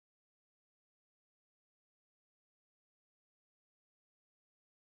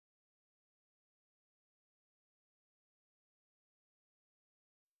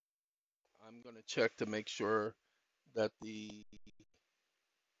I'm going to check to make sure that the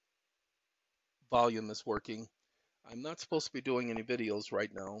volume is working. I'm not supposed to be doing any videos right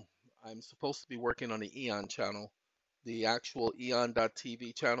now. I'm supposed to be working on the EON channel, the actual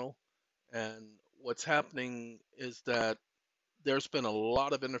EON.TV channel. And what's happening is that there's been a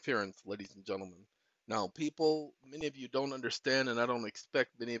lot of interference, ladies and gentlemen. Now, people, many of you don't understand, and I don't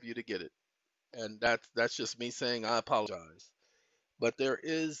expect many of you to get it. And that's just me saying I apologize. But there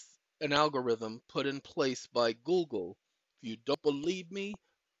is an algorithm put in place by Google. If you don't believe me,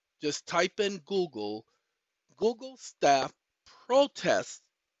 just type in Google staff protests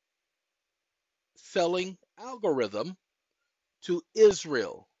selling algorithm to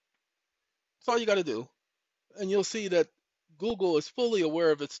Israel. That's all you got to do. And you'll see that Google is fully aware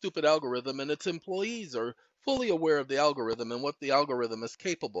of its stupid algorithm, and its employees are fully aware of the algorithm and what the algorithm is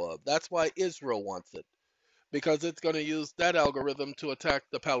capable of. That's why Israel wants it, because it's going to use that algorithm to attack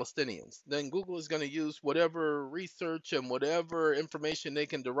the Palestinians. Then Google is going to use whatever research and whatever information they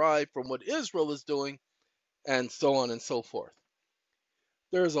can derive from what Israel is doing, and so on and so forth.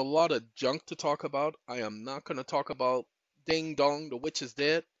 There's a lot of junk to talk about. I am not going to talk about ding dong, the witch is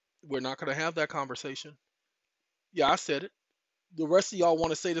dead. We're not going to have that conversation. Yeah, I said it. The rest of y'all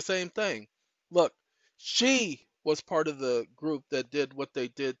want to say the same thing. Look, she was part of the group that did what they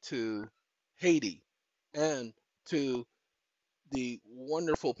did to Haiti and to the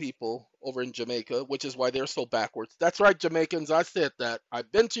wonderful people over in Jamaica, which is why they're so backwards. That's right, Jamaicans, I said that. I've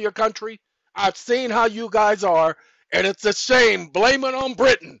been to your country. I've seen how you guys are, and it's a shame. Blame it on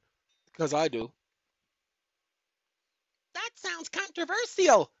Britain, because I do. That sounds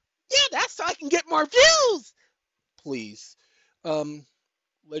controversial. Yeah, that's so I can get more views. Please. Um,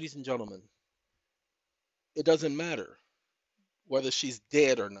 Ladies and gentlemen, it doesn't matter whether she's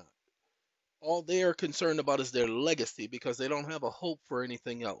dead or not. All they are concerned about is their legacy, because they don't have a hope for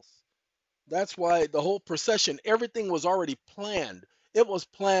anything else. That's why the whole procession, everything was already planned. It was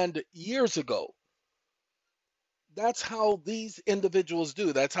planned years ago. That's how these individuals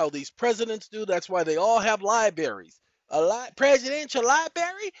do. That's how these presidents do. That's why they all have libraries. Presidential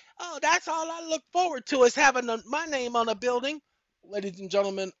library? Oh, that's all I look forward to, is having my name on a building. Ladies and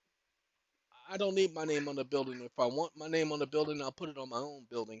gentlemen, I don't need my name on the building. If I want my name on the building, I'll put it on my own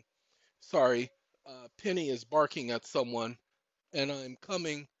building. Sorry, Penny is barking at someone, and I'm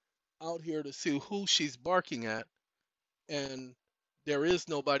coming out here to see who she's barking at, and there is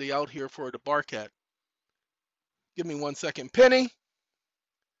nobody out here for her to bark at. Give me 1 second. Penny?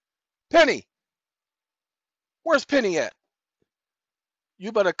 Penny! Where's Penny at?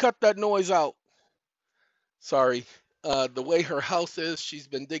 You better cut that noise out. Sorry. The way her house is, she's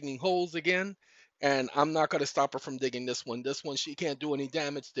been digging holes again, and I'm not going to stop her from digging this one. This one, she can't do any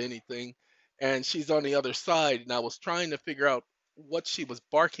damage to anything, and she's on the other side, and I was trying to figure out what she was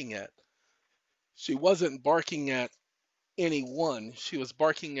barking at. She wasn't barking at anyone. She was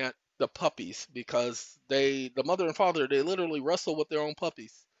barking at the puppies, because the mother and father, they literally wrestle with their own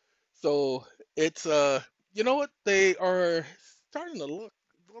puppies. So it's you know what? They are starting to look,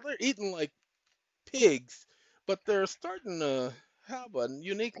 well, they're eating like pigs, but they're starting to have a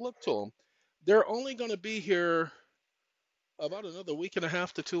unique look to them. They're only going to be here about another week and a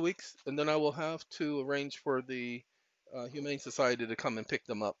half to 2 weeks, and then I will have to arrange for the Humane Society to come and pick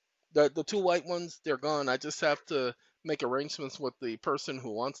them up. The two white ones, they're gone. I just have to make arrangements with the person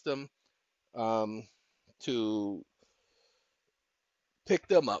who wants them, um, to pick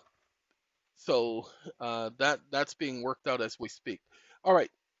them up. So that's being worked out as we speak. All right,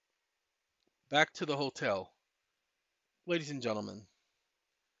 back to the hotel. Ladies and gentlemen,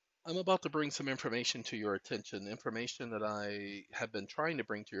 I'm about to bring some information to your attention, information that I have been trying to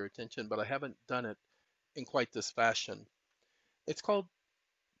bring to your attention, but I haven't done it in quite this fashion. It's called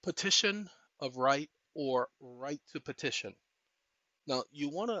petition of right, or right to petition. Now, you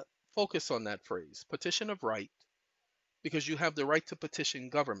want to focus on that phrase, petition of right, because you have the right to petition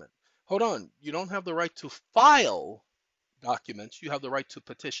government. Hold on, you don't have the right to file documents, you have the right to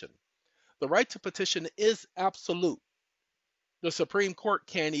petition. The right to petition is absolute. The Supreme Court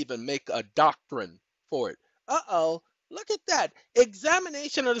can't even make a doctrine for it. Uh-oh, look at that.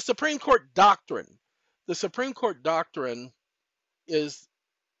 Examination of the Supreme Court doctrine. The Supreme Court doctrine is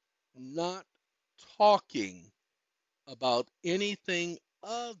not talking about anything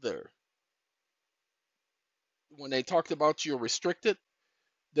other. When they talked about you're restricted,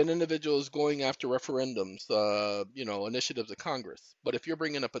 then individuals going after referendums, initiatives of Congress. But if you're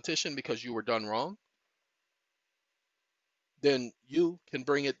bringing a petition because you were done wrong, then you can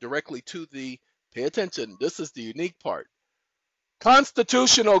bring it directly to pay attention, this is the unique part,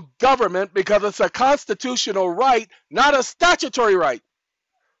 constitutional government, because it's a constitutional right, not a statutory right.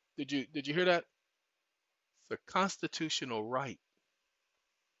 Did you hear that? It's a constitutional right.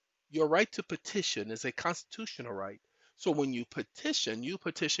 Your right to petition is a constitutional right. So when you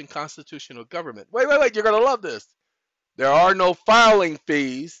petition constitutional government. Wait, you're gonna love this. There are no filing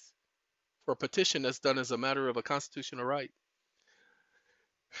fees for a petition that's done as a matter of a constitutional right.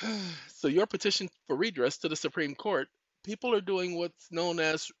 So your petition for redress to the Supreme Court, people are doing what's known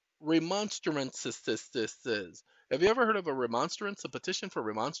as remonstrances. Have you ever heard of a remonstrance, a petition for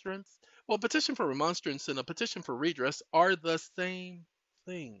remonstrance? Well, a petition for remonstrance and a petition for redress are the same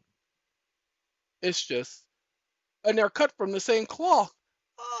thing. It's just, and they're cut from the same cloth.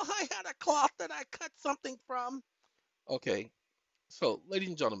 Oh, I had a cloth that I cut something from. Okay, so ladies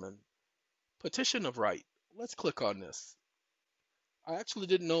and gentlemen, petition of right. Let's click on this. I actually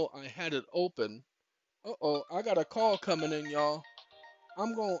didn't know I had it open. Uh-oh, I got a call coming in, y'all.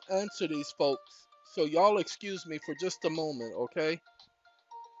 I'm going to answer these folks. So y'all excuse me for just a moment, okay?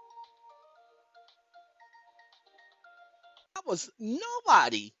 That was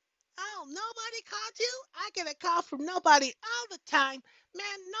nobody. Oh, nobody called you? I get a call from nobody all the time.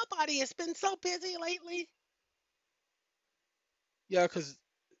 Man, nobody has been so busy lately. Yeah, 'cause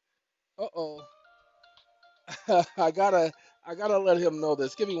uh-oh. I gotta let him know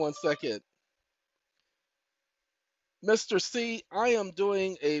this. Give me 1 second. Mr. C, I am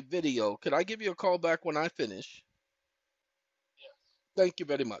doing a video. Could I give you a call back when I finish? Thank you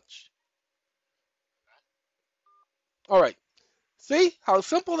very much. All right. See how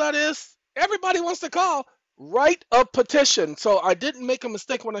simple that is? Everybody wants to call. Write a petition. So I didn't make a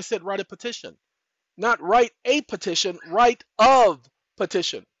mistake when I said write a petition. Not write a petition, write of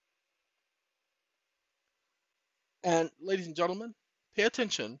petition. And ladies and gentlemen, pay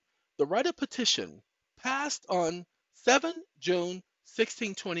attention. The right of petition passed on 7 June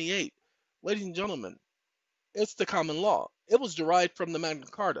 1628. Ladies and gentlemen, it's the common law. It was derived from the Magna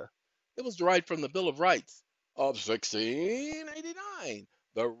Carta. It was derived from the Bill of Rights of 1689.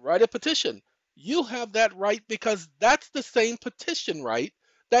 The right of petition. You have that right because that's the same petition right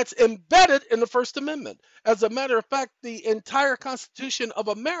that's embedded in the First Amendment. As a matter of fact, the entire Constitution of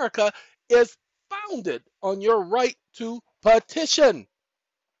America is founded on your right to petition.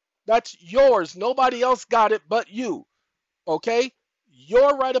 That's yours. Nobody else got it but you. Okay?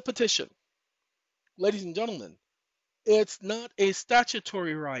 Your right of petition. Ladies and gentlemen, it's not a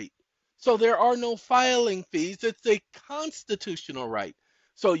statutory right. So there are no filing fees. It's a constitutional right.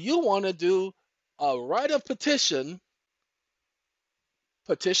 So you want to do a right of petition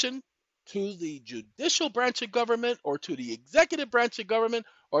to the judicial branch of government or to the executive branch of government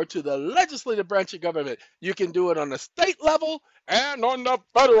or to the legislative branch of government. You can do it on the state level and on the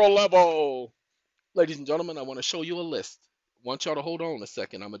federal level. Ladies and gentlemen, I want to show you a list. I want y'all to hold on a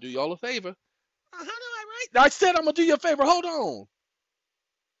second. I'm going to do y'all a favor. How do I write? I said I'm going to do you a favor. Hold on.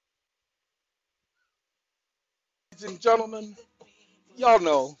 Ladies and gentlemen, y'all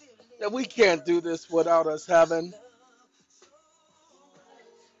know that we can't do this without us having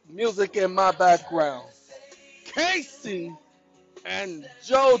music in my background. Casey and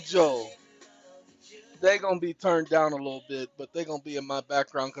JoJo, they gonna be turned down a little bit, but they gonna be in my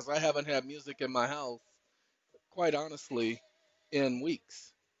background because I haven't had music in my house, quite honestly, in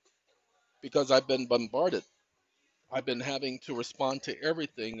weeks because I've been bombarded. I've been having to respond to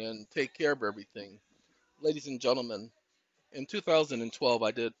everything and take care of everything. Ladies and gentlemen, in 2012,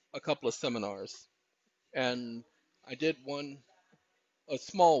 I did a couple of seminars, and I did one, a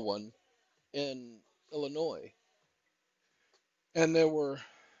small one, in Illinois, and there were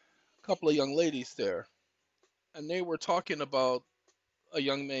a couple of young ladies there, and they were talking about a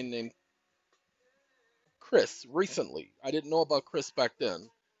young man named Chris recently. I didn't know about Chris back then.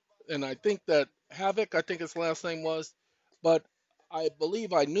 And I think that Havoc, I think his last name was, but I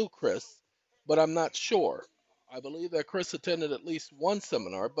believe I knew Chris, but I'm not sure. I believe that Chris attended at least one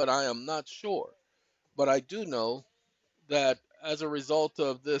seminar, but I am not sure. But I do know that as a result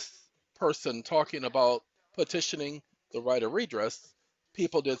of this person talking about petitioning the right of redress,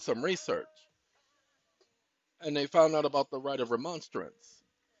 people did some research and they found out about the right of remonstrance.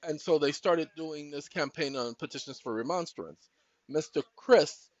 And so they started doing this campaign on petitions for remonstrance. Mr.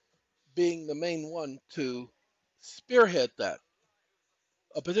 Chris being the main one to spearhead that.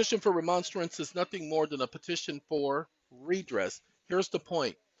 A petition for remonstrance is nothing more than a petition for redress. Here's the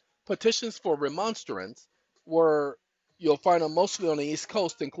point. Petitions for remonstrance were, you'll find them mostly on the East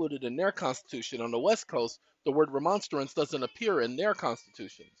Coast included in their constitution. On the West Coast, the word remonstrance doesn't appear in their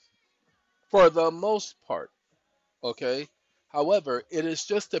constitutions for the most part. Okay? However, it is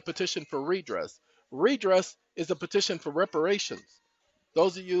just a petition for redress. Redress is a petition for reparations.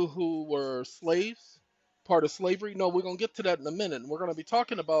 Those of you who were slaves, part of slavery? No, we're going to get to that in a minute. And we're going to be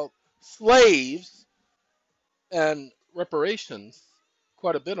talking about slaves and reparations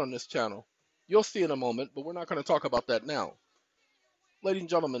quite a bit on this channel. You'll see in a moment, but we're not going to talk about that now. Ladies and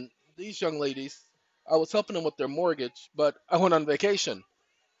gentlemen, these young ladies, I was helping them with their mortgage, but I went on vacation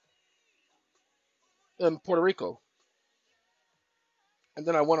in Puerto Rico. And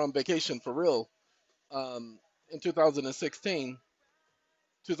then I went on vacation for real in 2016,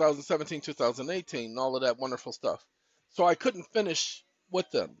 2017, 2018, and all of that wonderful stuff. So I couldn't finish with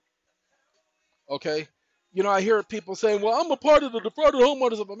them. Okay. You know, I hear people saying, well, I'm a part of the Defrauded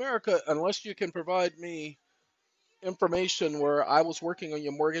Homeowners of America. Unless you can provide me information where I was working on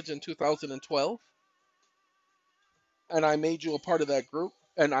your mortgage in 2012 and I made you a part of that group,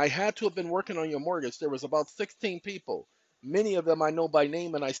 and I had to have been working on your mortgage. There was about 16 people. Many of them I know by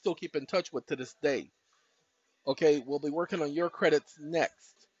name and I still keep in touch with to this day. Okay, we'll be working on your credits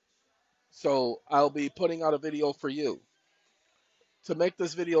next. So I'll be putting out a video for you. To make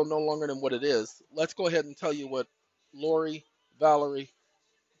this video no longer than what it is, let's go ahead and tell you what Lori, Valerie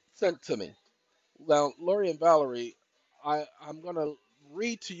sent to me. Now, Lori and Valerie, I'm going to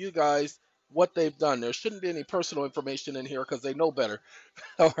read to you guys what they've done. There shouldn't be any personal information in here because they know better.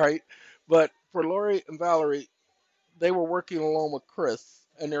 All right. But for Lori and Valerie, they were working along with Chris,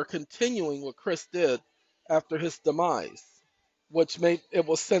 and they're continuing what Chris did after his demise, which made it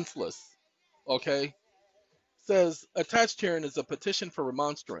was senseless. Okay. Says attached herein is a petition for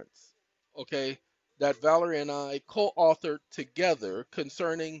remonstrance. Okay. That Valerie and I co-authored together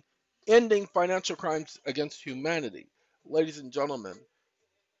concerning ending financial crimes against humanity. Ladies and gentlemen,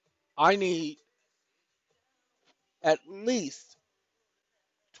 I need at least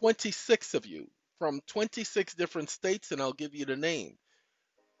 26 of you from 26 different states, and I'll give you the name.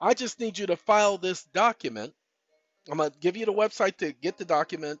 I just need you to file this document. I'm going to give you the website to get the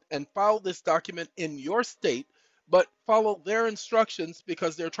document and file this document in your state, but follow their instructions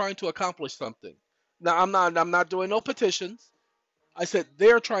because they're trying to accomplish something. Now, I'm not doing no petitions. I said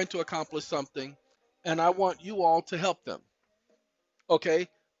they're trying to accomplish something, and I want you all to help them. Okay?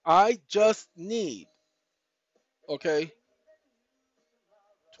 I just need, okay,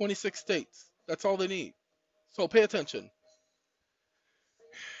 26 states. That's all they need. So pay attention.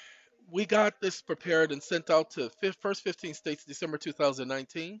 We got this prepared and sent out to first 15 states December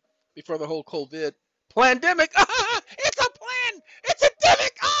 2019 before the whole COVID pandemic. It's a plan. It's a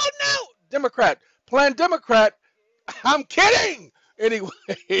demic. Oh no, Democrat, plan Democrat. I'm kidding. Anyway,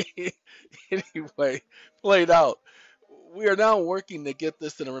 anyway, played out. We are now working to get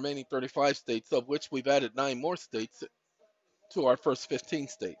this in the remaining 35 states, of which we've added 9 more states to our first 15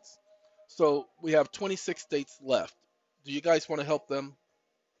 states. So we have 26 states left. Do you guys want to help them?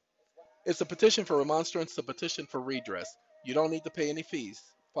 It's a petition for remonstrance, a petition for redress. You don't need to pay any fees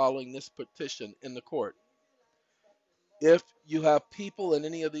following this petition in the court. If you have people in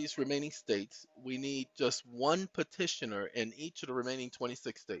any of these remaining states, we need just one petitioner in each of the remaining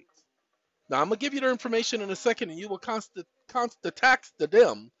 26 states. Now, I'm going to give you their information in a second, and you will tax to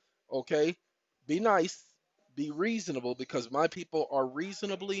them, okay? Be nice, be reasonable, because my people are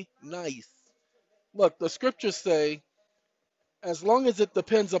reasonably nice. Look, the scriptures say, as long as it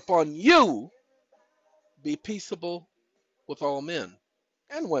depends upon you, be peaceable with all men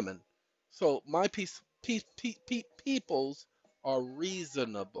and women. So my peoples are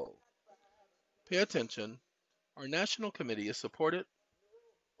reasonable. Pay attention. Our national committee is supported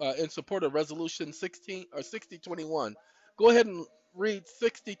in support of Resolution 16 or 6021. Go ahead and read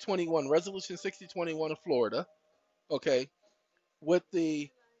 6021, Resolution 6021 of Florida. Okay, with the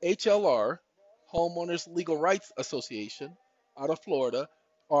HLR, Homeowners Legal Rights Association, out of Florida,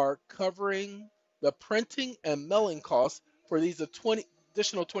 are covering the printing and mailing costs for these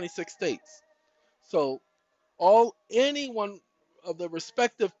additional 26 states. So any one of the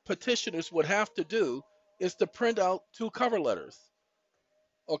respective petitioners would have to do is to print out 2 cover letters.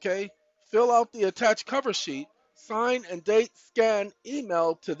 Okay? Fill out the attached cover sheet, sign and date, scan,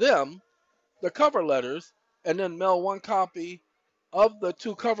 email to them the cover letters, and then mail 1 copy of the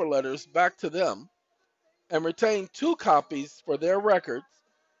 2 cover letters back to them, and retain 2 copies for their records.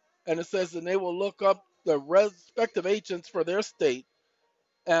 And it says that they will look up the respective agents for their state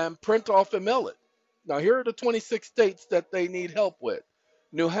and print off and mail it. Now, here are the 26 states that they need help with: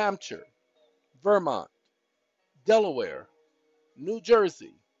 New Hampshire, Vermont, Delaware, New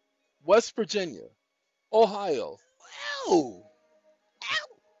Jersey, West Virginia, Ohio. Ow! Ow!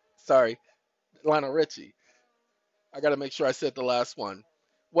 Sorry, Lionel Richie. I got to make sure I said the last one.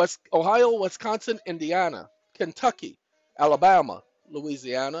 Ohio, Wisconsin, Indiana, Kentucky, Alabama,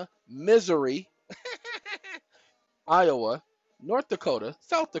 Louisiana, Missouri, Iowa, North Dakota,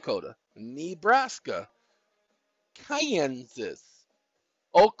 South Dakota, Nebraska, Kansas,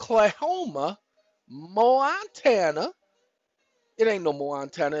 Oklahoma, Montana. It ain't no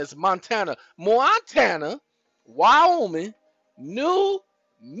Montana, it's Montana. Montana, Wyoming, New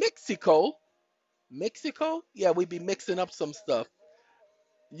Mexico. Mexico? Yeah, we be mixing up some stuff.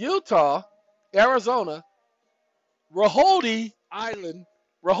 Utah, Arizona, Rhode Island.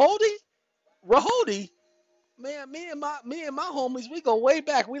 Rhode? Rhode? Man, me and my homies, we go way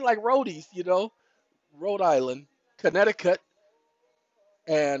back. We like roadies, you know. Rhode Island, Connecticut,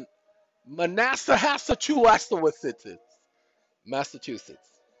 and Massachusetts. Massachusetts.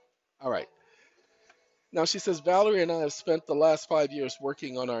 All right. Now she says Valerie and I have spent the last 5 years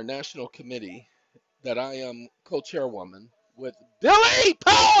working on our national committee that I am co-chairwoman with Billy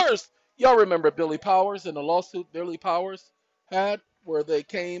Powers. Y'all remember Billy Powers and the lawsuit Billy Powers had where they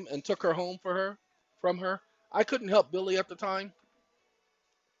came and took her home for her from her. I couldn't help Billy at the time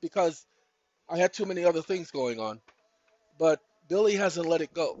because I had too many other things going on. But Billy hasn't let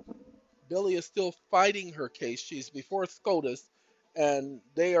it go. Billy is still fighting her case. She's before SCOTUS, and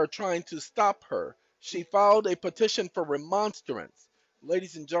they are trying to stop her. She filed a petition for remonstrance.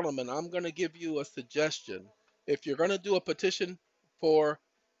 Ladies and gentlemen, I'm going to give you a suggestion. If you're going to do a petition for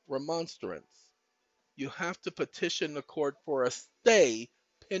remonstrance, you have to petition the court for a stay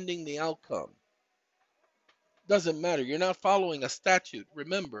pending the outcome. Doesn't matter. You're not following a statute.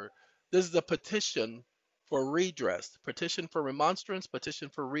 Remember, this is a petition for redress. Petition for remonstrance, petition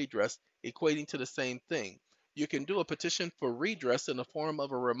for redress, equating to the same thing. You can do a petition for redress in the form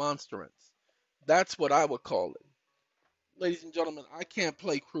of a remonstrance. That's what I would call it. Ladies and gentlemen, I can't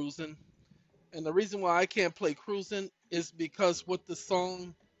play cruising. And the reason why I can't play cruising is because what the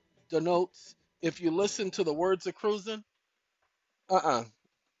song denotes, if you listen to the words of cruising, uh-uh,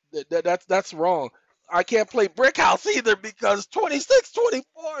 that's wrong. I can't play Brick House either because 26,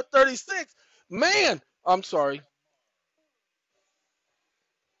 24, 36. Man, I'm sorry.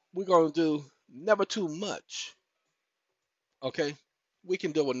 We're going to do Never Too Much. Okay? We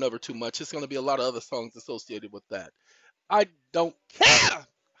can deal with Never Too Much. It's going to be a lot of other songs associated with that. I don't care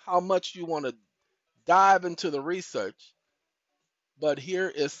how much you want to dive into the research, but here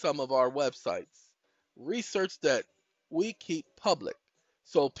is some of our websites. Research that we keep public.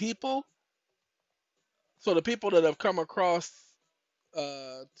 So people, so the people that have come across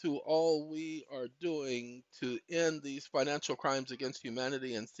to all we are doing to end these financial crimes against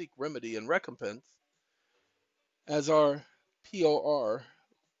humanity and seek remedy and recompense as our POR,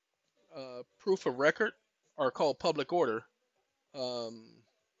 proof of record, are called public order um,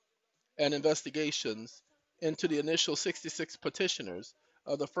 and investigations into the initial 66 petitioners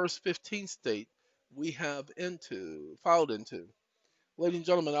of the first 15 state we have filed into. Ladies and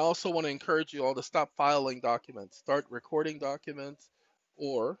gentlemen, I also want to encourage you all to stop filing documents, start recording documents,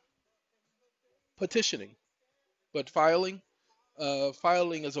 or petitioning. But filing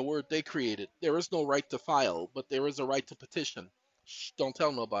is a word they created. There is no right to file, but there is a right to petition. Shh, don't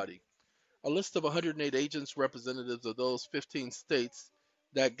tell nobody. A list of 108 agents representatives of those 15 states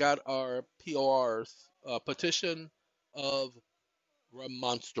that got our PORs, petition of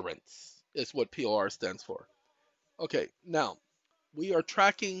remonstrance is what POR stands for. Okay, now we are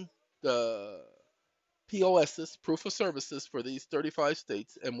tracking the POSs, proof of services, for these 35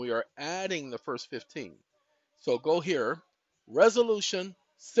 states, and we are adding the first 15. So go here,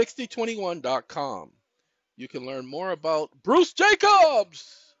 resolution6021.com. You can learn more about Bruce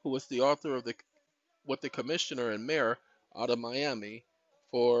Jacobs, who was the author of the commissioner and mayor out of Miami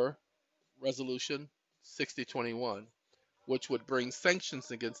for Resolution 6021, which would bring sanctions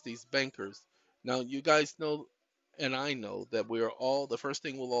against these bankers. Now, you guys know, and I know, that the first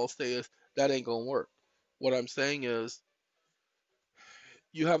thing we'll all say is, that ain't going to work. What I'm saying is,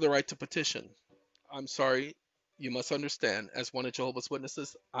 you have the right to petition. I'm sorry, you must understand, as one of Jehovah's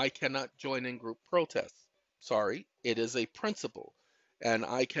Witnesses, I cannot join in group protests. Sorry, it is a principle, and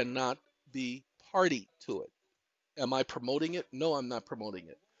I cannot be party to it. Am I promoting it? No, I'm not promoting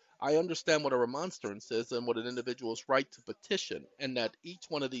it. I understand what a remonstrance is and what an individual's right to petition, and that each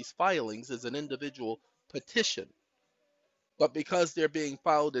one of these filings is an individual petition. But because they're being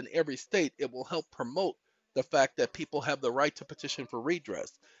filed in every state, it will help promote the fact that people have the right to petition for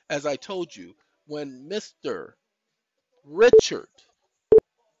redress. As I told you, when Mr. Richard,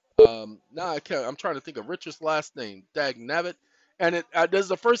 now I'm trying to think of Richard's last name, Dag Nabbit, and this is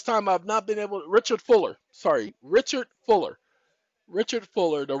the first time I've not been able to, Richard Fuller,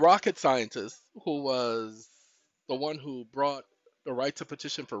 the rocket scientist who was the one who brought the right to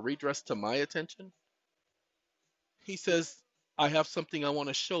petition for redress to my attention. He says, I have something I want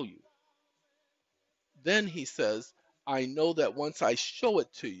to show you. Then he says, I know that once I show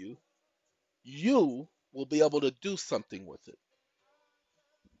it to you, you will be able to do something with it.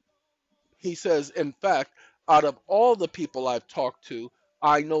 He says, in fact, out of all the people I've talked to,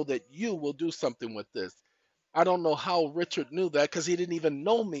 I know that you will do something with this. I don't know how Richard knew that because he didn't even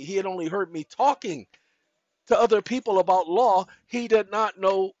know me. He had only heard me talking to other people about law. He did not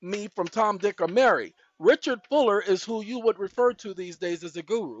know me from Tom, Dick, or Mary. Richard Fuller is who you would refer to these days as a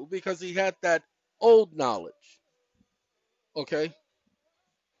guru because he had that old knowledge. Okay?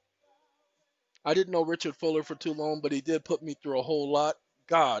 I didn't know Richard Fuller for too long, but he did put me through a whole lot.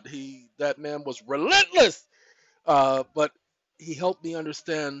 God, that man was relentless. But he helped me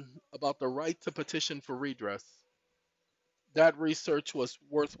understand about the right to petition for redress. That research was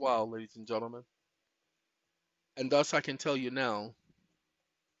worthwhile, ladies and gentlemen. And thus I can tell you now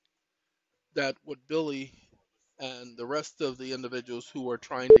that with Billy and the rest of the individuals who are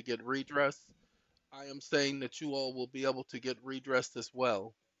trying to get redress, I am saying that you all will be able to get redressed as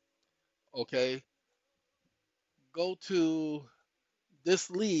well. Okay? Go to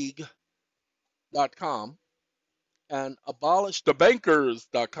thisleague.com and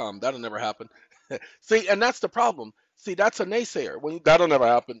abolishthebankers.com. That'll never happen. See, and that's the problem. See, that's a naysayer. That'll never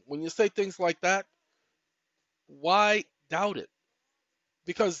happen. When you say things like that, why doubt it?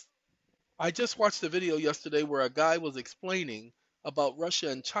 Because I just watched a video yesterday where a guy was explaining about Russia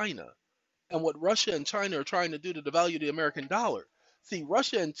and China and what Russia and China are trying to do to devalue the American dollar. See,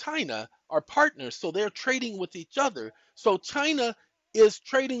 Russia and China are partners, so they're trading with each other. So China is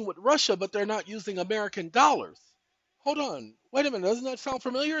trading with Russia, but they're not using American dollars. Hold on. Wait a minute. Doesn't that sound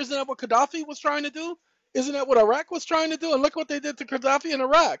familiar? Isn't that what Gaddafi was trying to do? Isn't that what Iraq was trying to do? And look what they did to Gaddafi in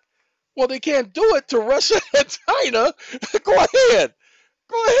Iraq. Well, they can't do it to Russia and China. Go ahead.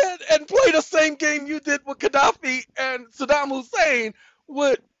 Go ahead and play the same game you did with Gaddafi and Saddam Hussein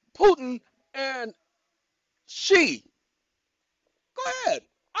with Putin and Xi. Go ahead.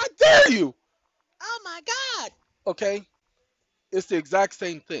 I dare you. Oh my God. Okay. It's the exact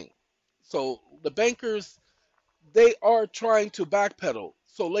same thing. So the bankers, they are trying to backpedal.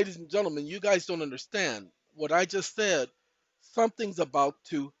 So, ladies and gentlemen, you guys don't understand what I just said. Something's about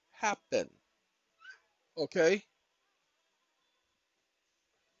to happen. Okay?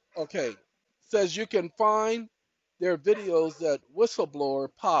 Okay. Says you can find their videos at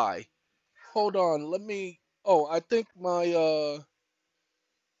WhistleblowerPie. Hold on, let me. Oh, I think my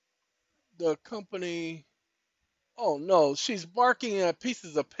the company. Oh no, she's barking at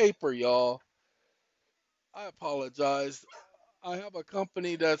pieces of paper, y'all. I apologize. I have a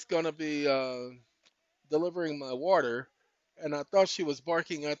company that's gonna be delivering my water, and I thought she was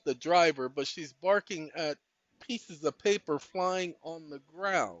barking at the driver, but she's barking at pieces of paper flying on the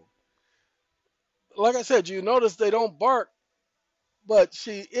ground. Like I said, you notice they don't bark, but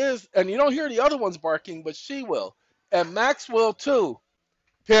she is, and you don't hear the other ones barking, but she will. And Max will too.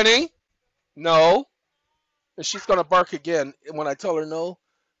 Penny, no. And she's going to bark again when I tell her no,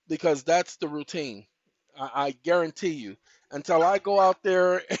 because that's the routine. I guarantee you. Until I go out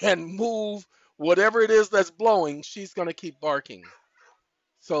there and move whatever it is that's blowing, she's going to keep barking.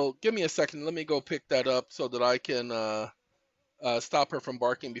 So give me a second. Let me go pick that up so that I can stop her from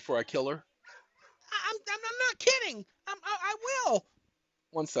barking before I kill her. I'm not kidding. I will.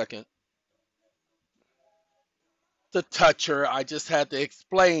 One second. To touch her, I just had to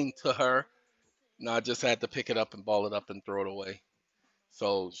explain to her. No, I just had to pick it up and ball it up and throw it away.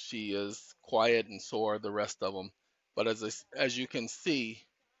 So she is quiet, and so are the rest of them. But as you can see,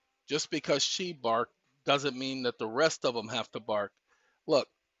 just because she barked doesn't mean that the rest of them have to bark. Look,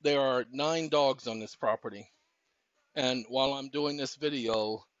 there are 9 dogs on this property. And while I'm doing this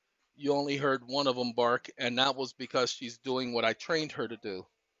video, you only heard one of them bark, and that was because she's doing what I trained her to do.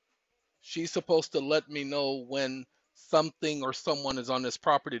 She's supposed to let me know when something or someone is on this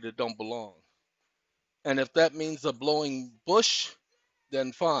property that don't belong. And if that means a blowing bush,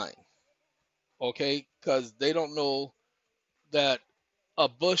 then fine. Okay? Because they don't know that a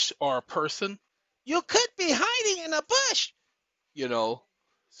bush or a person, you could be hiding in a bush, you know.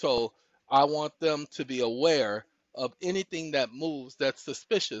 So I want them to be aware of anything that moves that's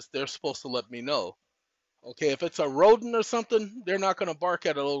suspicious. They're supposed to let me know. Okay? If it's a rodent or something, they're not going to bark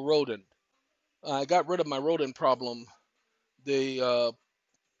at a little rodent. I got rid of my rodent problem the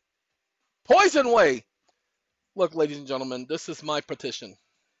poison way. Look, ladies and gentlemen, this is my petition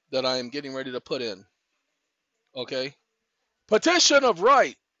that I am getting ready to put in. Okay? Petition of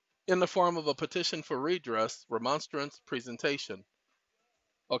right in the form of a petition for redress, remonstrance, presentation.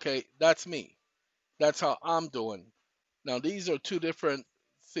 Okay? That's me. That's how I'm doing. Now, these are 2 different.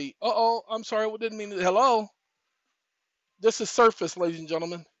 See, I'm sorry, I didn't mean to. Hello? This is surface, ladies and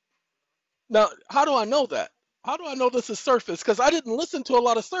gentlemen. Now, how do I know that? How do I know this is Surface? Because I didn't listen to a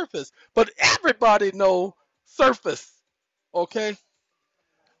lot of Surface, but everybody know Surface. Okay?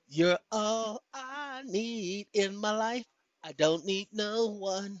 You're all I need in my life. I don't need no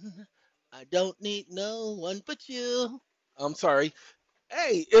one. I don't need no one but you. I'm sorry.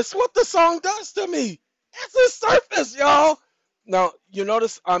 Hey, it's what the song does to me. It's a Surface, y'all. Now, you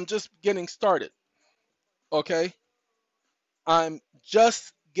notice I'm just getting started. Okay? I'm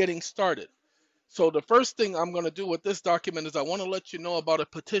just getting started. So the first thing I'm going to do with this document is I want to let you know about a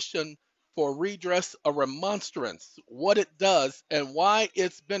petition for redress, a remonstrance, what it does, and why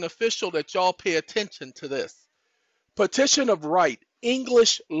it's beneficial that y'all pay attention to this. Petition of right,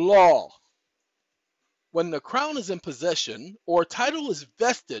 English law. When the crown is in possession or title is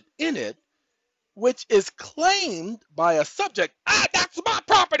vested in it, which is claimed by a subject, that's my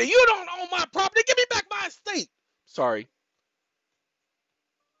property. You don't own my property. Give me back my estate. Sorry.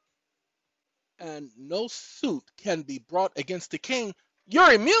 And no suit can be brought against the king.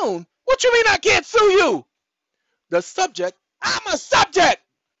 You're immune? What you mean I can't sue you? The subject, I'm a subject,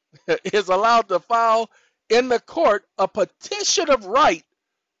 is allowed to file in the court a petition of right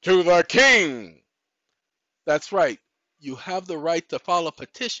to the king. That's right. You have the right to file a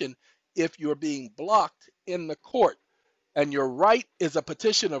petition if you're being blocked in the court. And your right is a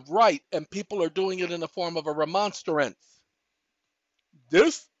petition of right, and people are doing it in the form of a remonstrance.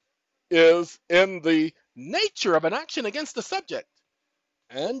 This is in the nature of an action against the subject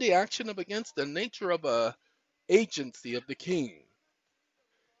and the action of against the nature of a agency of the king.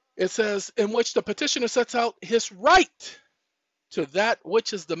 It says in which the petitioner sets out his right to that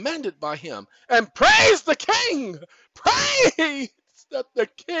which is demanded by him, and praise the king, praise that the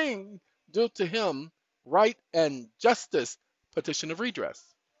king do to him right and justice, petition of redress,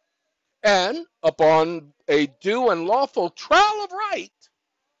 and upon a due and lawful trial of right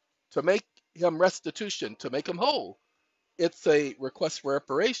to make him restitution, to make him whole. It's a request for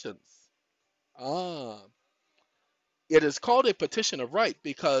reparations. It is called a petition of right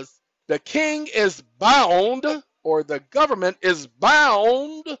because the king is bound, or the government is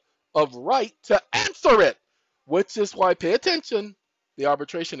bound of right to answer it, which is why, pay attention, the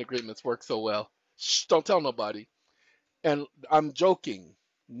arbitration agreements work so well. Shh, don't tell nobody. And I'm joking,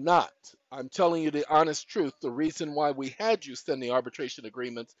 not. I'm telling you the honest truth. The reason why we had you send the arbitration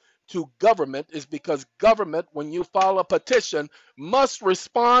agreements to government is because government, when you file a petition, must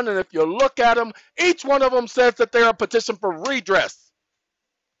respond. And if you look at them, each one of them says that they're a petition for redress.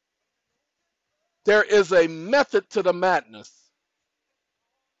 There is a method to the madness.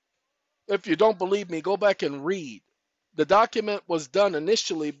 If you don't believe me, go back and read. The document was done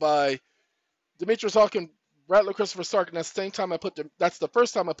initially by Demetrius Hawkins, Bradley Christopher Stark, and at the same time that's the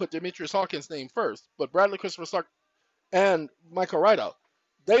first time I put Demetrius Hawkins' name first, but Bradley Christopher Stark and Michael Rideout,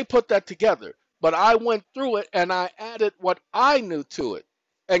 they put that together. But I went through it and I added what I knew to it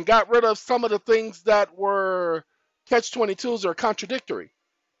and got rid of some of the things that were catch-22s or contradictory.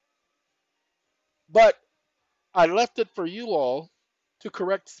 But I left it for you all to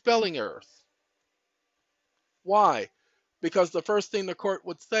correct spelling errors. Why? Because the first thing the court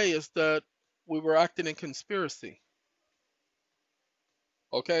would say is that we were acting in conspiracy.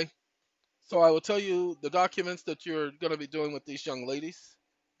 Okay? So I will tell you the documents that you're going to be doing with these young ladies.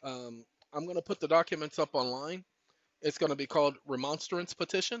 I'm going to put the documents up online. It's going to be called Remonstrance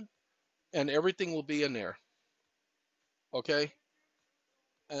Petition, and everything will be in there. Okay?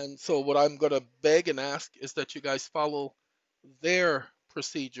 And so what I'm going to beg and ask is that you guys follow their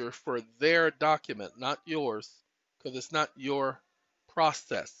procedure for their document, not yours, because it's not your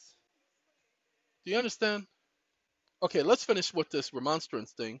process. Do you understand? Okay, let's finish with this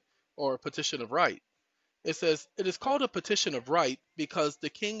remonstrance thing, or petition of right. It says, it is called a petition of right because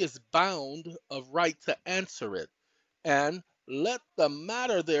the king is bound of right to answer it, and let the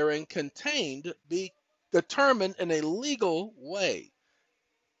matter therein contained be determined in a legal way,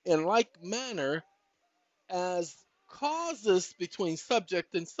 in like manner as causes between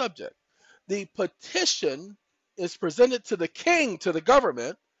subject and subject. The petition is presented to the king, to the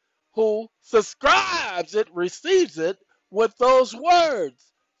government, who subscribes it, receives it with those words.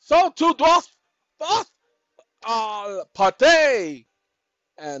 So tu dost pate,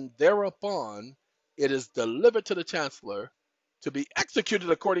 and thereupon it is delivered to the chancellor to be executed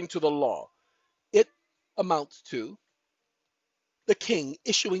according to the law. It amounts to the king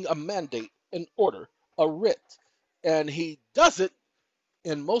issuing a mandate, an order, a writ, and he does it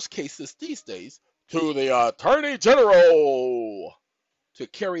in most cases these days to the Attorney General to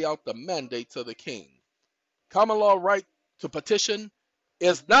carry out the mandates of the king. Common law right to petition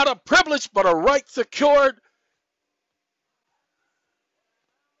is not a privilege but a right secured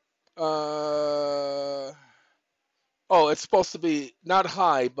it's supposed to be not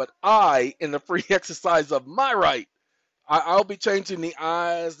high, but I in the free exercise of my right. I'll be changing the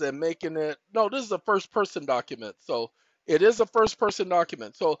I's and making it. No, this is a first person document. So it is a first person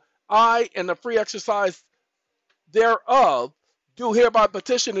document. So I, in the free exercise thereof, do hereby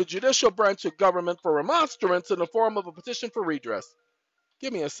petition the judicial branch of government for remonstrance in the form of a petition for redress.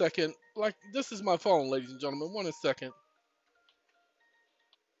 Give me a second. Like, this is my phone, ladies and gentlemen. 1 second.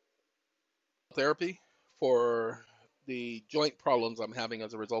 Therapy for the joint problems I'm having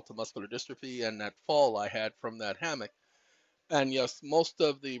as a result of muscular dystrophy and that fall I had from that hammock. And yes, most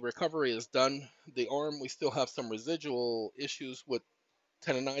of the recovery is done. The arm, we still have some residual issues with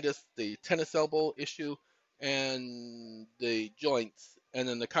tendonitis, the tennis elbow issue, and the joints. And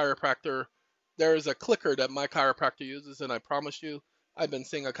then the chiropractor, there is a clicker that my chiropractor uses, and I promise you, I've been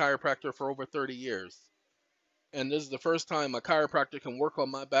seeing a chiropractor for over 30 years. And this is the first time a chiropractor can work on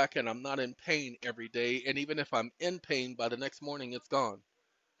my back and I'm not in pain every day. And even if I'm in pain, by the next morning, it's gone.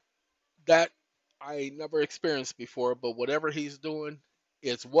 That I never experienced before, but whatever he's doing,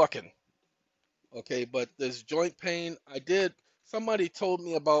 it's working. Okay, but this joint pain, somebody told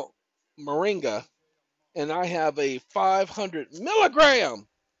me about moringa, and I have a 500 milligram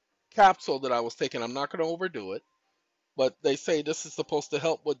capsule that I was taking. I'm not going to overdo it, but they say this is supposed to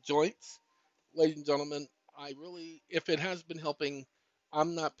help with joints. Ladies and gentlemen, if it has been helping,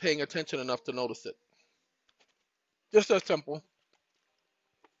 I'm not paying attention enough to notice it. Just that simple.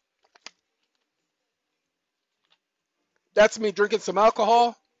 That's me drinking some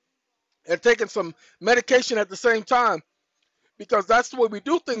alcohol and taking some medication at the same time, because that's the way we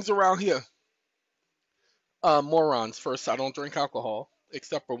do things around here. Morons. First, I don't drink alcohol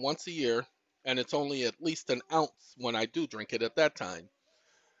except for once a year, and it's only at least an ounce when I do drink it at that time.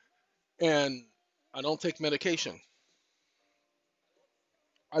 And I don't take medication.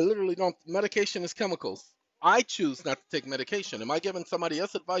 I literally don't. Medication is chemicals. I choose not to take medication. Am I giving somebody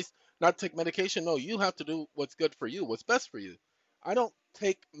else advice not to take medication? No, you have to do what's good for you, what's best for you. I don't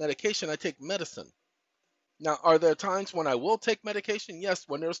take medication, I take medicine. Now, are there times when I will take medication? Yes,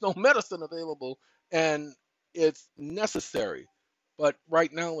 when there's no medicine available and it's necessary. But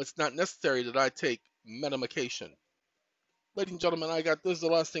right now, it's not necessary that I take medication. Ladies and gentlemen, this is the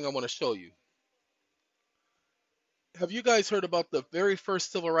last thing I want to show you. Have you guys heard about the very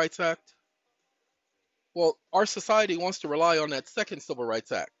first Civil Rights Act? Well, our society wants to rely on that second Civil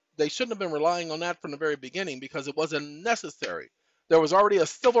Rights Act. They shouldn't have been relying on that from the very beginning because it wasn't necessary. There was already a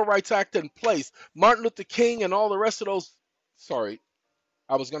Civil Rights Act in place. Martin Luther King and all the rest of those, sorry,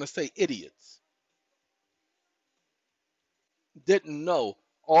 I was going to say idiots, didn't know.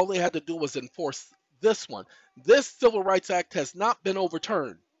 All they had to do was enforce this one. This Civil Rights Act has not been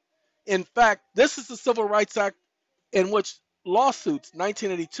overturned. In fact, this is the Civil Rights Act in which lawsuits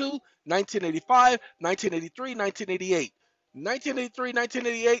 1982, 1985, 1983, 1988. 1983,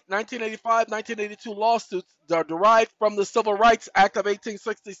 1988, 1985, 1982 lawsuits are derived from the Civil Rights Act of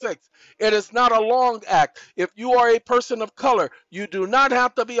 1866. It is not a long act. If you are a person of color, you do not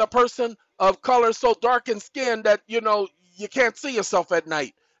have to be a person of color so dark in skin that, you can't see yourself at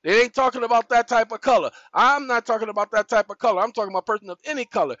night. They ain't talking about that type of color. I'm not talking about that type of color. I'm talking about a person of any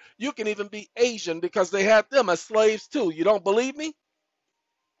color. You can even be Asian because they had them as slaves too. You don't believe me?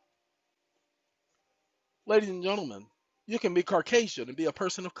 Ladies and gentlemen, you can be Caucasian and be a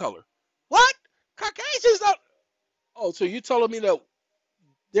person of color. What? Caucasians don't. Oh, so you telling me that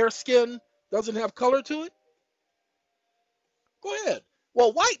their skin doesn't have color to it? Go ahead.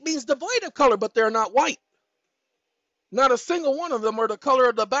 Well, white means devoid of color, but they're not white. Not a single one of them are the color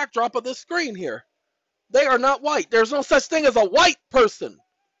of the backdrop of this screen here. They are not white. There's no such thing as a white person.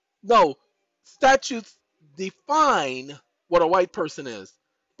 No, statutes define what a white person is,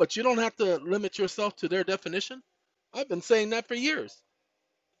 but you don't have to limit yourself to their definition. I've been saying that for years.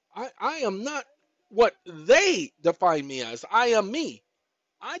 I am not what they define me as. I am me.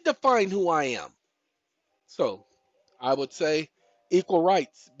 I define who I am. So I would say equal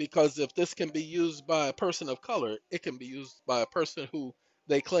rights, because if this can be used by a person of color, it can be used by a person who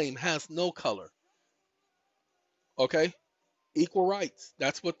they claim has no color. Okay? Equal rights.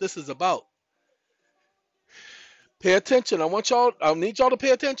 That's what this is about. Pay attention. I need y'all to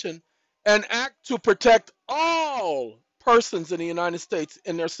pay attention. An act to protect all persons in the United States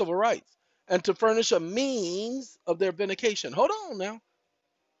in their civil rights and to furnish a means of their vindication. Hold on now.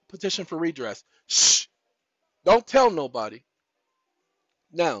 Petition for redress. Shh. Don't tell nobody.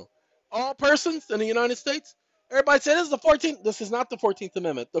 Now, all persons in the United States, everybody said this is the 14th. This is not the 14th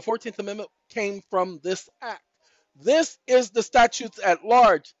Amendment. The 14th Amendment came from this act. This is the Statutes at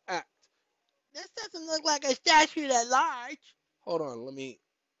Large Act. This doesn't look like a statute at large. Hold on, let me.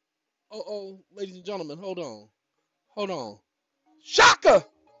 Oh, ladies and gentlemen, hold on. Hold on. Shaka!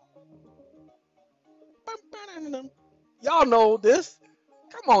 Y'all know this.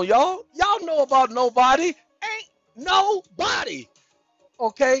 Come on, y'all. Y'all know about nobody. Ain't nobody.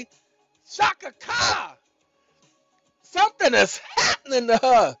 Okay? Shaka Khan. Something is happening to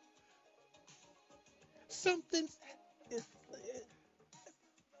her. Something's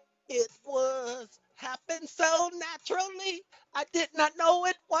it was happened so naturally. I did not know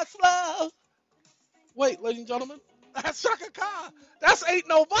it was love. Wait, ladies and gentlemen, that's Shaka Khan. That's Ain't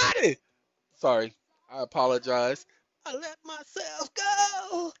Nobody. Sorry, I apologize. I let myself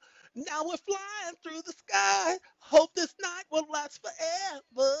go. Now we're flying through the sky. Hope this night will last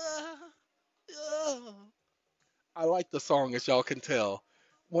forever. Oh. I like the song, as y'all can tell.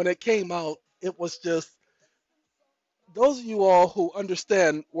 When it came out, it was just those of you all who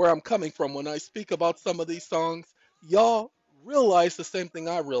understand where I'm coming from when I speak about some of these songs, y'all realize the same thing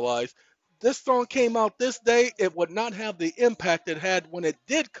I realize. This song came out this day, it would not have the impact it had when it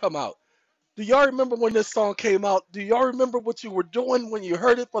did come out. Do y'all remember when this song came out? Do y'all remember what you were doing when you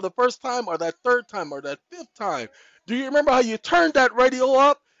heard it for the first time, or that third time, or that fifth time? Do you remember how you turned that radio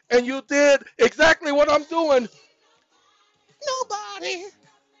up and you did exactly what I'm doing? Nobody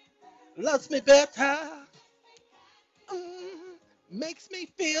loves me better. Makes me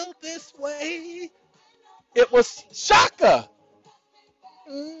feel this way. It was Shaka.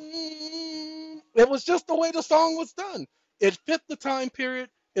 It was just the way the song was done. It fit the time period.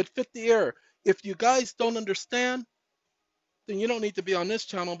 It fit the era. If you guys don't understand, then you don't need to be on this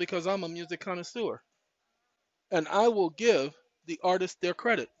channel because I'm a music connoisseur. And I will give the artists their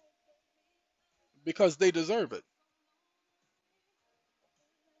credit because they deserve it.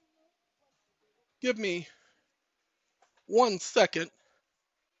 Give me 1 second.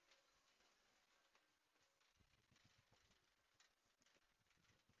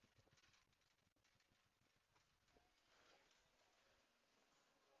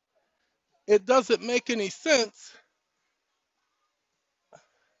 It doesn't make any sense.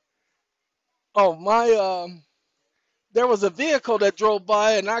 Oh, there was a vehicle that drove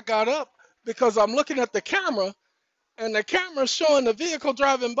by and I got up because I'm looking at the camera and the camera's showing the vehicle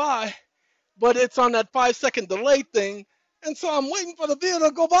driving by, but it's on that 5-second delay thing. And so I'm waiting for the vehicle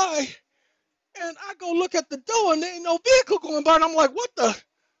to go by and I go look at the door and there ain't no vehicle going by. And I'm like, what the?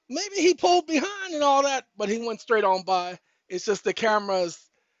 Maybe he pulled behind and all that, but he went straight on by. It's just the cameras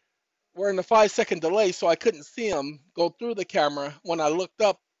were in the 5-second delay, so I couldn't see him go through the camera. When I looked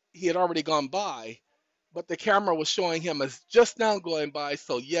up, he had already gone by, but the camera was showing him as just now going by.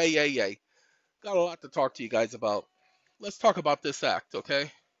 So yay. Got a lot to talk to you guys about. Let's talk about this act, okay?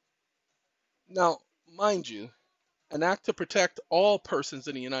 Now, mind you, an act to protect all persons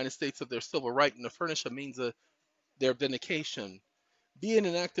in the United States of their civil right and to furnish a means of their vindication, being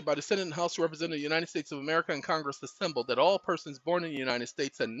enacted by the Senate and House of Representatives of the United States of America and Congress assembled, that all persons born in the United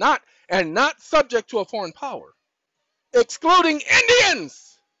States and not subject to a foreign power, excluding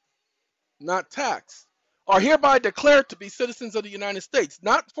Indians, not taxed, are hereby declared to be citizens of the United States,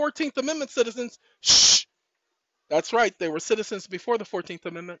 not 14th Amendment citizens. Shh! That's right, they were citizens before the 14th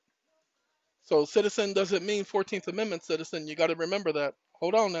Amendment. So citizen doesn't mean 14th Amendment citizen. You got to remember that.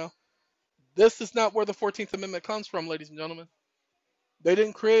 Hold on now. This is not where the 14th Amendment comes from, ladies and gentlemen. They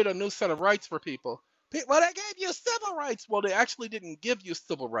didn't create a new set of rights for people. Well, they gave you civil rights. Well, they actually didn't give you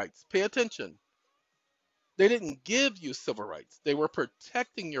civil rights. Pay attention. They didn't give you civil rights. They were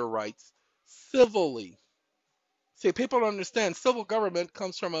protecting your rights civilly. See, people don't understand. Civil government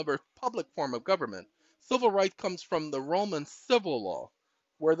comes from a republic form of government. Civil right comes from the Roman civil law,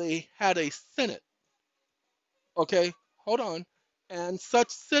 where they had a senate. Okay, hold on. And such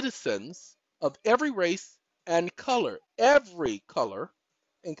citizens of every race and color, every color,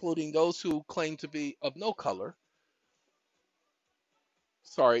 including those who claim to be of no color.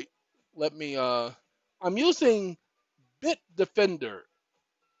 Sorry, I'm using Bitdefender,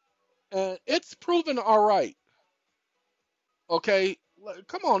 and it's proven all right. Okay,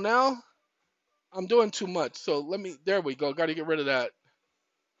 come on now. I'm doing too much, so there we go. Got to get rid of that.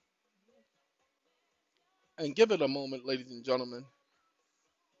 And give it a moment, ladies and gentlemen,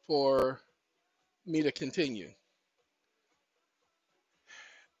 for me to continue.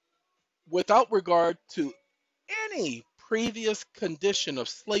 Without regard to any previous condition of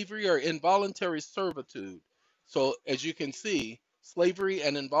slavery or involuntary servitude. So as you can see, slavery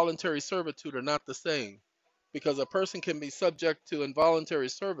and involuntary servitude are not the same, because a person can be subject to involuntary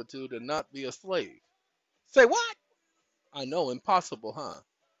servitude and not be a slave. Say what? I know, impossible, huh?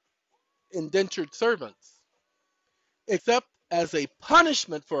 Indentured servants. Except as a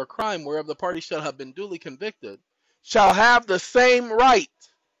punishment for a crime whereof the party shall have been duly convicted, shall have the same right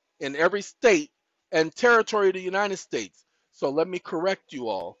in every state and territory of the United States. So let me correct you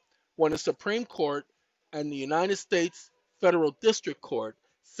all. When the Supreme Court and the United States Federal District Court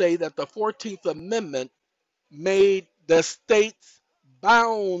say that the 14th Amendment made the states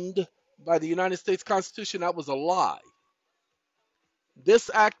bound by the United States Constitution, that was a lie. This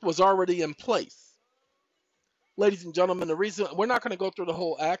act was already in place. Ladies and gentlemen, the reason we're not going to go through the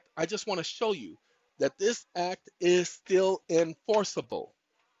whole act, I just want to show you that this act is still enforceable.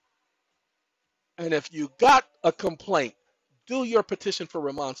 And if you got a complaint, do your petition for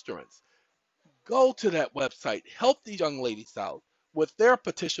remonstrance. Go to that website, help these young ladies out with their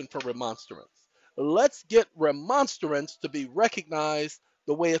petition for remonstrance. Let's get remonstrance to be recognized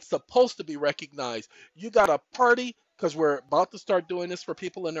the way it's supposed to be recognized. You got a party, because we're about to start doing this for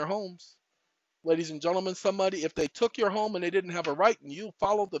people in their homes. Ladies and gentlemen, somebody, if they took your home and they didn't have a right and you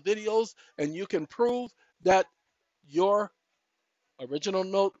followed the videos and you can prove that your original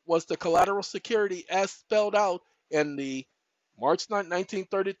note was the collateral security as spelled out in the March 9,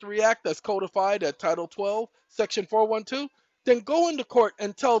 1933 Act that's codified at Title 12, Section 412, then go into court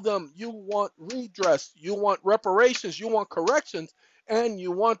and tell them you want redress, you want reparations, you want corrections, and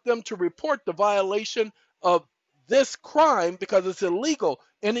you want them to report the violation of this crime because it's illegal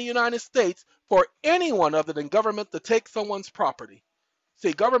in the United States for anyone other than government to take someone's property.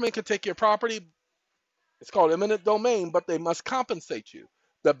 See, government can take your property. It's called eminent domain, but they must compensate you.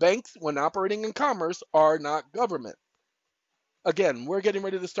 The banks, when operating in commerce, are not government. Again, we're getting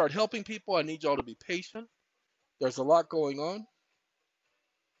ready to start helping people. I need y'all to be patient. There's a lot going on,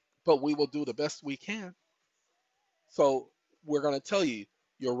 but we will do the best we can. So we're going to tell you,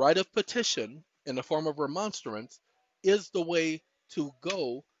 your right of petition in the form of remonstrance is the way to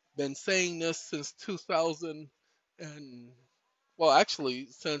go. Been saying this since 2000 and, well, actually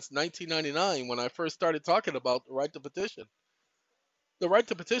since 1999 when I first started talking about the right to petition. The right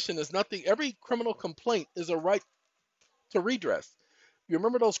to petition is nothing. Every criminal complaint is a right to redress. You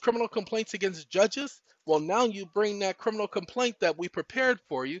remember those criminal complaints against judges? Well, now you bring that criminal complaint that we prepared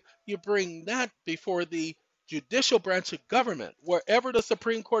for you, you bring that before the judicial branch of government, wherever the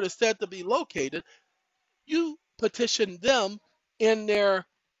Supreme Court is said to be located. You petition them in their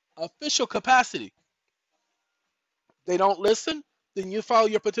official capacity. They don't listen, then you file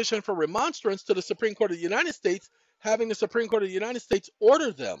your petition for remonstrance to the Supreme Court of the United States, having the Supreme Court of the United States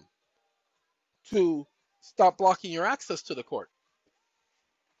order them to stop blocking your access to the court.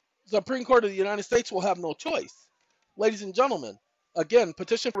 The Supreme Court of the United States will have no choice. Ladies and gentlemen, again,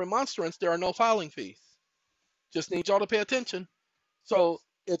 petition for remonstrance, there are no filing fees. Just need y'all to pay attention. So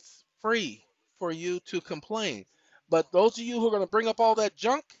it's free for you to complain. But those of you who are going to bring up all that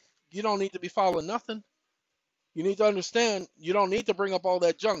junk, you don't need to be filing nothing. You need to understand, you don't need to bring up all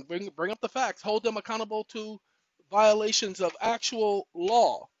that junk. Bring up the facts. Hold them accountable to violations of actual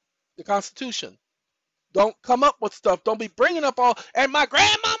law, the Constitution. Don't come up with stuff. Don't be bringing up all, and my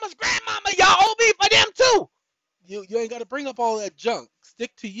grandmama's grandmama, y'all owe me for them too. You ain't got to bring up all that junk.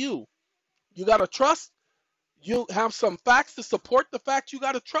 Stick to you. You got to trust. You have some facts to support the fact you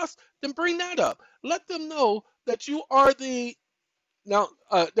got to trust, then bring that up. Let them know that you are the, now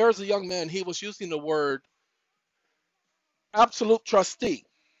there's a young man, he was using the word absolute trustee.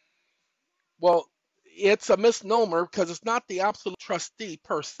 Well, it's a misnomer because it's not the absolute trustee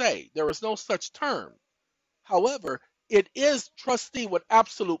per se. There is no such term. However, it is trustee with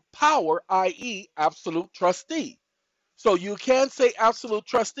absolute power, i.e. absolute trustee. So you can say absolute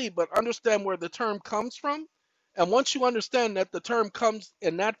trustee, but understand where the term comes from. And once you understand that the term comes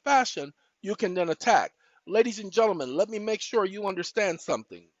in that fashion, you can then attack. Ladies and gentlemen, let me make sure you understand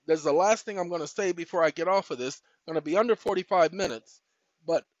something. There's the last thing I'm going to say before I get off of this. I'm going to be under 45 minutes,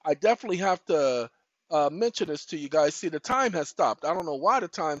 but I definitely have to mention this to you guys. See, the time has stopped. I don't know why the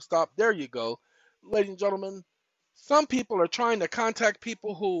time stopped. There you go. Ladies and gentlemen, some people are trying to contact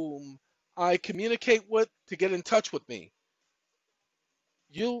people whom I communicate with to get in touch with me.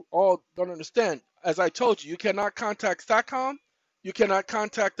 You all don't understand. As I told you, you cannot contact SATCOM, you cannot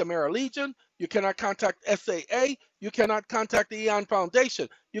contact the American Legion, you cannot contact SAA, you cannot contact the EEON Foundation,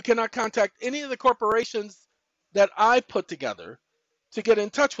 you cannot contact any of the corporations that I put together to get in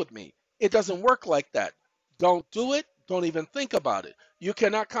touch with me. It doesn't work like that. Don't do it. Don't even think about it. You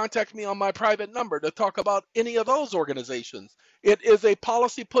cannot contact me on my private number to talk about any of those organizations. It is a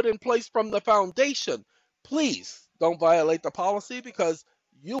policy put in place from the foundation. Please don't violate the policy because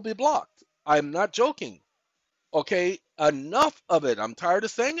you'll be blocked. I'm not joking. Okay, enough of it. I'm tired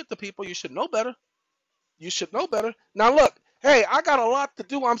of saying it to people. You should know better. You should know better. Now look, Hey, I got a lot to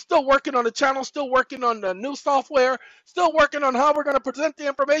do. I'm still working on the channel, still working on the new software, still working on how we're going to present the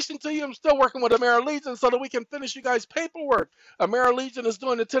information to you. I'm still working with AmeriLegion so that we can finish you guys' paperwork. AmeriLegion is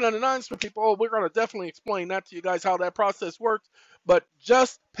doing the 1099s for people. Oh, we're going to definitely explain that to you guys, how that process works. But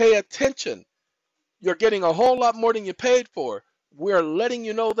just pay attention. You're getting a whole lot more than you paid for. We're letting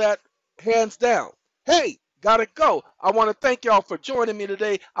you know that hands down. Hey, gotta go. I want to thank y'all for joining me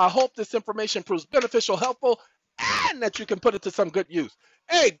today. I hope this information proves beneficial, helpful, and that you can put it to some good use.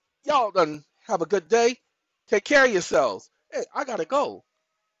 Hey, y'all done have a good day. Take care of yourselves. Hey, I gotta go.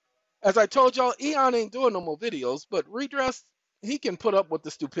 As I told y'all, Eon ain't doing no more videos, but Redress, he can put up with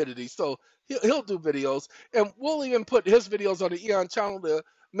the stupidity. So he'll do videos, and we'll even put his videos on the Eon channel to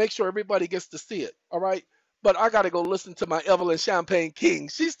make sure everybody gets to see it. All right? But I got to go listen to my Evelyn Champagne King.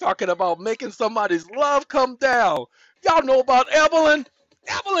 She's talking about making somebody's love come down. Y'all know about Evelyn?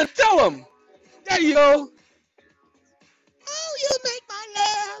 Evelyn, tell them. There you go. Oh, you make my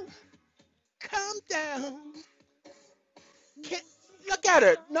love come down. Can't, look at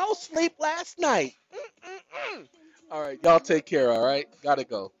her. No sleep last night. Mm-mm-mm. All right, y'all take care. All right, gotta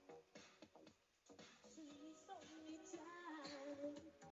go.